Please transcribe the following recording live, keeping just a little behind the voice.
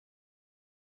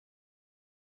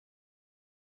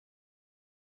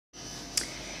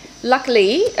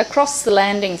Luckily, across the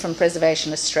landing from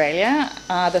Preservation Australia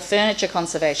are the Furniture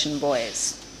Conservation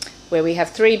Boys, where we have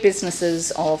 3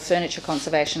 businesses of furniture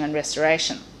conservation and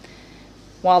restoration.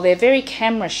 While they're very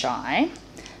camera shy,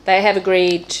 they have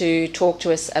agreed to talk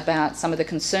to us about some of the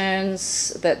concerns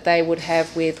that they would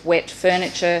have with wet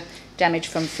furniture, damage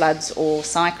from floods or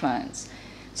cyclones.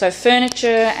 So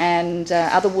furniture and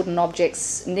other wooden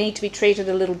objects need to be treated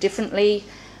a little differently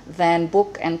than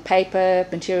book and paper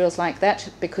materials like that,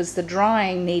 because the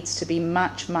drying needs to be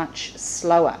much, much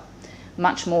slower,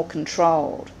 much more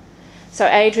controlled. So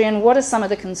Adrian, what are some of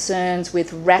the concerns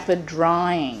with rapid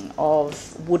drying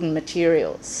of wooden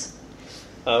materials?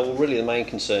 Well, really the main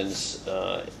concerns,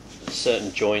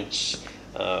 certain joints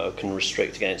can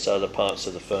restrict against other parts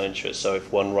of the furniture. So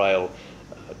if one rail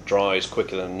dries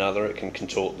quicker than another, it can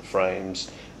contort the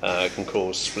frames, it can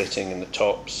cause splitting in the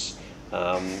tops.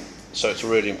 So it's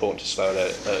really important to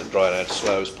dry it out as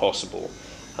slow as possible.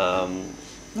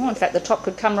 In fact, the top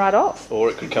could come right off. Or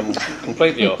it could come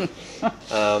completely off.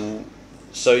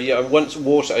 So yeah, once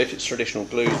water, if it's traditional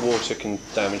glues, water can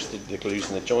damage the glues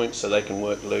in the joints, so they can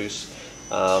work loose.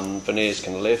 Veneers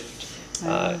can lift.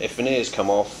 If veneers come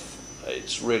off,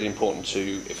 it's really important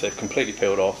to, if they're completely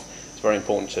peeled off, it's very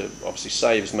important to obviously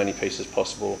save as many pieces as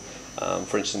possible.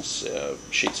 For instance,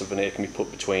 sheets of veneer can be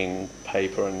put between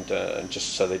paper and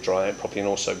just so they dry out properly, and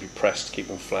also be pressed to keep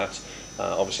them flat,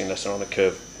 obviously unless they're on a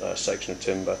curved section of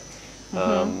timber.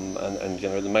 And you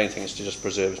know, the main thing is to just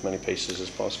preserve as many pieces as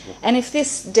possible. And if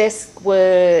this desk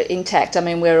were intact, I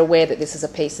mean, we're aware that this is a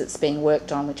piece that's being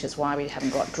worked on, which is why we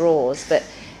haven't got drawers, but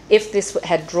if this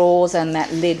had drawers and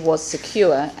that lid was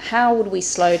secure, how would we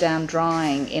slow down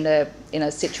drying in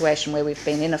a situation where we've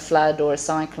been in a flood or a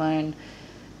cyclone?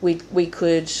 We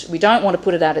don't want to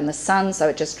put it out in the sun so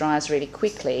it just dries really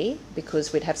quickly,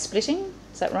 because we'd have splitting.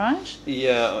 Is that right?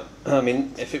 Yeah, I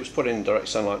mean, if it was put in direct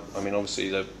sunlight, I mean, obviously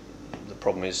the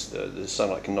problem is the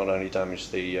sunlight can not only damage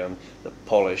the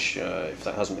polish, if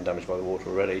that hasn't been damaged by the water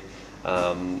already,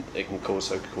 it can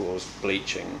also cause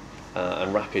bleaching,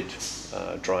 and rapid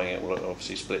drying it will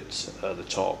obviously split the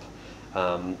top.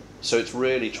 So it's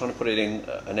really trying to put it in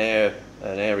an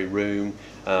airy room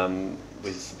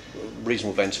with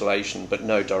reasonable ventilation but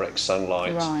no direct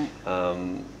sunlight,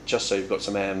 right. Just so you've got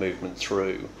some air movement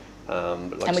through.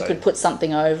 But like and we could put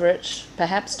something over it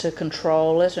perhaps to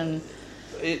control it and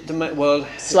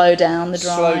slow down the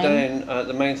drying. Slow down.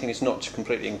 The main thing is not to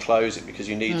completely enclose it, because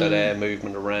you need that air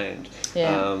movement around.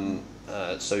 Yeah.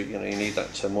 So you know, you need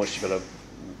that moisture to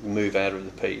move out of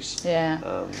the piece.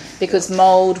 Yeah. Because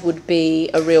mould would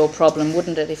be a real problem,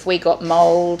 wouldn't it? If we got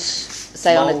mould,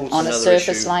 say on a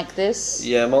surface like this.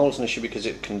 Yeah, mould's an issue because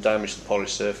it can damage the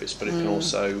polished surface, but it can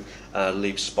also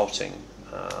leave spotting,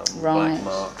 black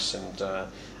marks, and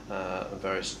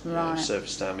various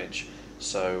surface damage.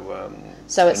 So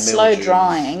it's slow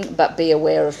drying, but be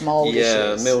aware of mould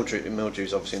issues. Yeah, mildew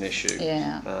is obviously an issue.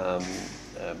 Yeah.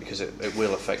 Because it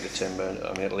will affect the timber.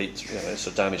 I mean, it leads, you know, so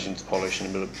damage into the polish,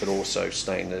 but also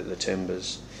stain the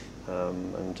timbers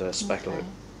and speckle it.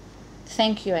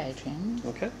 Thank you, Adrian.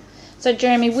 Okay. So,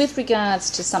 Jeremy, with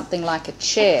regards to something like a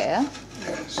chair,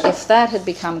 if that had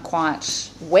become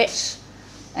quite wet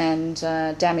and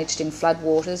damaged in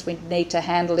floodwaters, we'd need to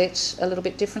handle it a little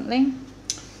bit differently?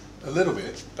 A little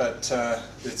bit, but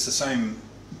it's the same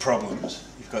problems.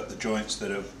 You've got the joints that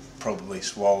are probably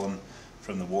swollen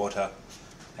from the water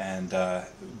and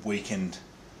weakened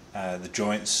the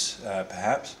joints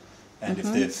perhaps, and if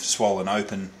they've swollen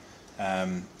open,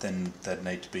 then they'd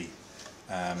need to be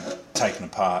taken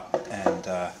apart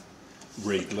and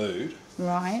re-glued.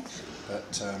 Right.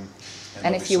 But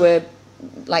and if you were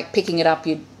like picking it up,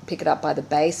 you'd pick it up by the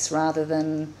base rather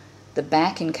than the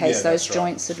back, in case those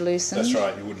joints had loosened. That's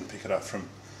right. You wouldn't pick it up from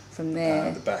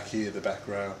there. The back here, the back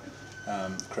rail,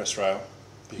 crest rail,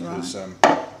 because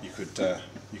you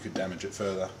could damage it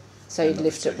further. So you'd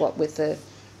lift it with the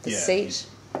seat?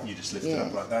 You just lift it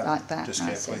up like that, just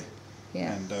carefully.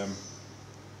 Yeah. And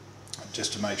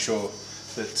just to make sure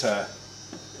that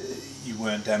you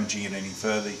weren't damaging it any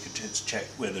further, you could just check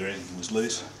whether anything was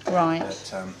loose. Right.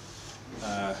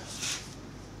 But,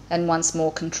 and once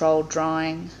more controlled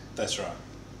drying. That's right.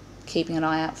 Keeping an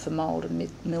eye out for mould and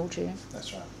mildew.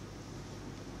 That's right.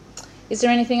 Is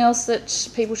there anything else that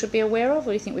people should be aware of, or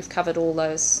do you think we've covered all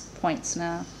those points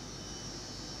now?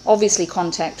 Obviously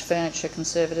contact furniture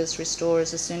conservators,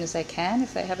 restorers as soon as they can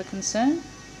if they have a concern.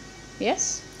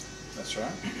 Yes? That's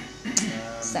right.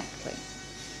 Exactly.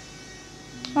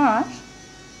 All right.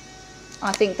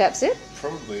 I think that's it.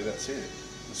 Probably that's it,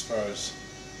 as far as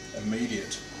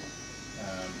immediate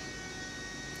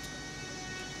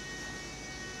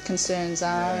concerns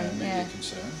are. Immediate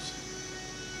concerns.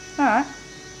 All right.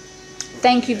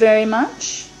 Thank you very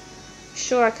much.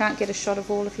 Sure, I can't get a shot of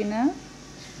all of you now.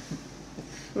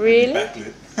 Really?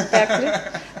 Backlit.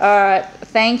 Backlit? All right.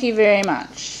 Thank you very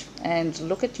much. And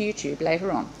look at YouTube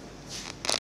later on.